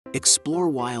Explore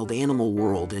wild animal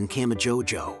world in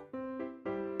Camojojo.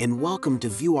 And welcome to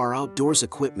view our outdoors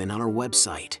equipment on our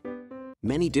website.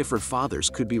 Many different fathers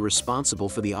could be responsible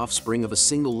for the offspring of a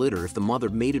single litter if the mother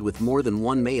mated with more than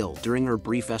one male during her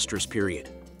brief estrus period.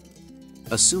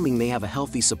 Assuming they have a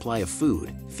healthy supply of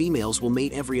food, females will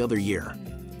mate every other year.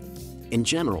 In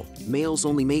general, males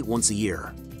only mate once a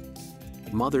year.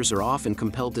 Mothers are often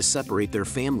compelled to separate their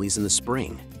families in the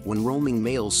spring, when roaming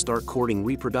males start courting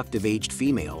reproductive-aged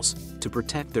females to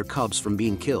protect their cubs from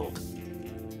being killed.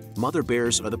 Mother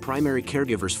bears are the primary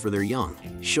caregivers for their young,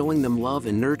 showing them love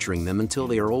and nurturing them until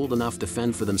they are old enough to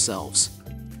fend for themselves.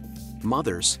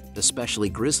 Mothers, especially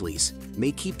grizzlies,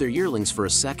 may keep their yearlings for a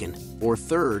second or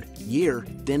third year,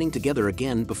 denning together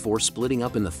again before splitting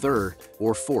up in the third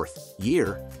or fourth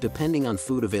year, depending on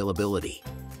food availability.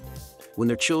 When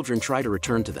their children try to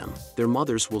return to them, their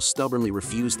mothers will stubbornly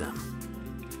refuse them.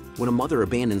 When a mother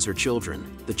abandons her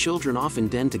children, the children often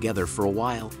den together for a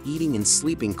while, eating and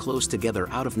sleeping close together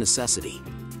out of necessity.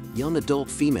 Young adult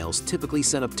females typically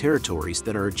set up territories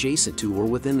that are adjacent to or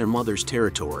within their mother's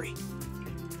territory.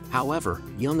 However,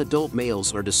 young adult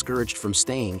males are discouraged from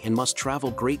staying and must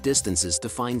travel great distances to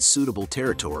find suitable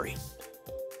territory.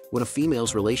 When a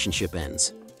female's relationship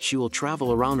ends, she will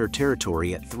travel around her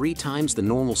territory at 3 times the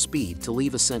normal speed to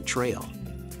leave a scent trail.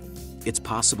 It's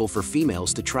possible for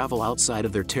females to travel outside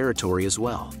of their territory as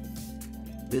well.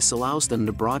 This allows them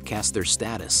to broadcast their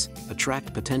status,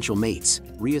 attract potential mates,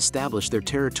 re-establish their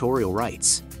territorial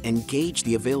rights, and gauge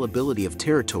the availability of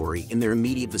territory in their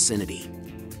immediate vicinity.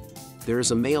 There is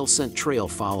a male scent trail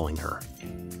following her.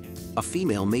 A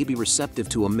female may be receptive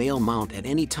to a male mount at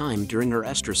any time during her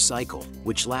estrus cycle,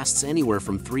 which lasts anywhere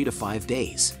from 3 to 5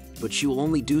 days, but she will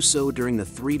only do so during the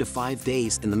 3 to 5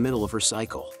 days in the middle of her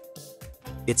cycle.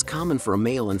 It's common for a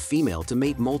male and female to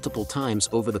mate multiple times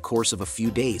over the course of a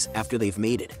few days after they've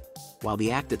mated. While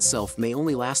the act itself may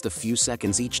only last a few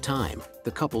seconds each time, the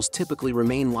couples typically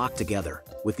remain locked together,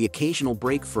 with the occasional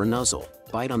break for a nuzzle,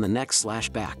 bite on the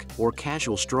neck/back, or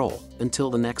casual stroll,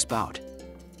 until the next bout.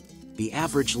 The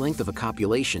average length of a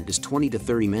copulation is 20 to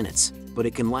 30 minutes, but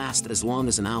it can last as long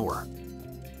as an hour.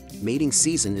 Mating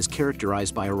season is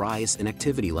characterized by a rise in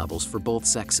activity levels for both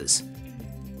sexes.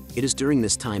 It is during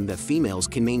this time that females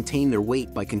can maintain their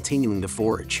weight by continuing to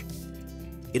forage.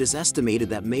 It is estimated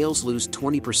that males lose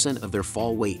 20% of their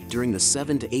fall weight during the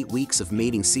 7 to 8 weeks of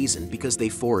mating season because they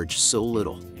forage so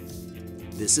little.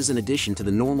 This is in addition to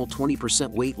the normal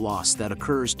 20% weight loss that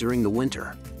occurs during the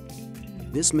winter.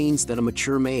 This means that a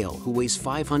mature male who weighs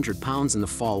 500 pounds in the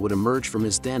fall would emerge from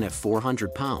his den at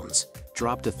 400 pounds,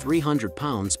 drop to 300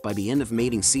 pounds by the end of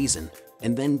mating season,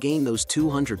 and then gain those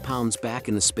 200 pounds back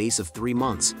in the space of 3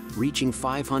 months, reaching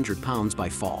 500 pounds by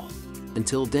fall.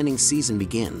 Until denning season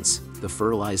begins, the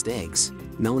fertilized eggs,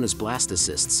 known as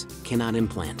blastocysts, cannot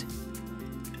implant.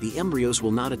 The embryos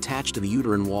will not attach to the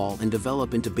uterine wall and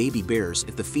develop into baby bears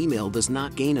if the female does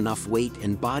not gain enough weight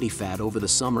and body fat over the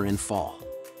summer and fall.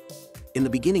 In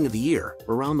the beginning of the year,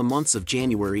 around the months of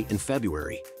January and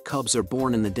February, cubs are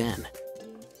born in the den.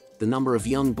 The number of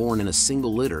young born in a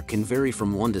single litter can vary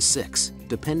from 1 to 6,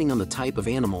 depending on the type of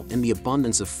animal and the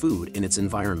abundance of food in its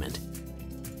environment.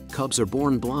 Cubs are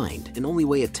born blind and only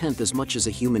weigh 1/10 as much as a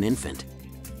human infant.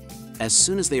 As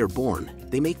soon as they are born,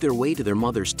 they make their way to their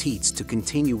mother's teats to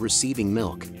continue receiving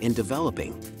milk and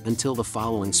developing until the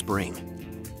following spring.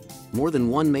 More than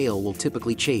one male will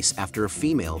typically chase after a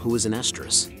female who is in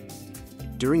estrus.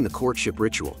 During the courtship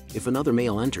ritual, if another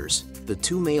male enters, the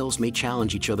 2 males may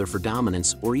challenge each other for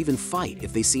dominance or even fight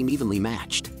if they seem evenly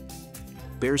matched.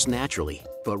 Bears naturally,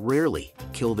 but rarely,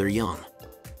 kill their young.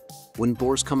 When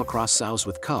boars come across sows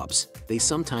with cubs, they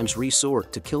sometimes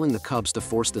resort to killing the cubs to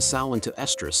force the sow into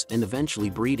estrus and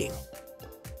eventually breeding.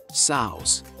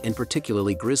 Sows, and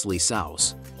particularly grizzly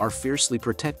sows, are fiercely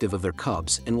protective of their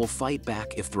cubs and will fight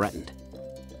back if threatened.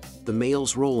 The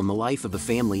male's role in the life of the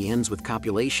family ends with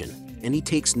copulation, and he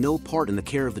takes no part in the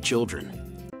care of the children.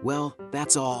 Well,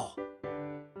 that's all.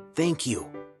 Thank you.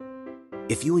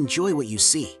 If you enjoy what you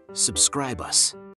see, subscribe us.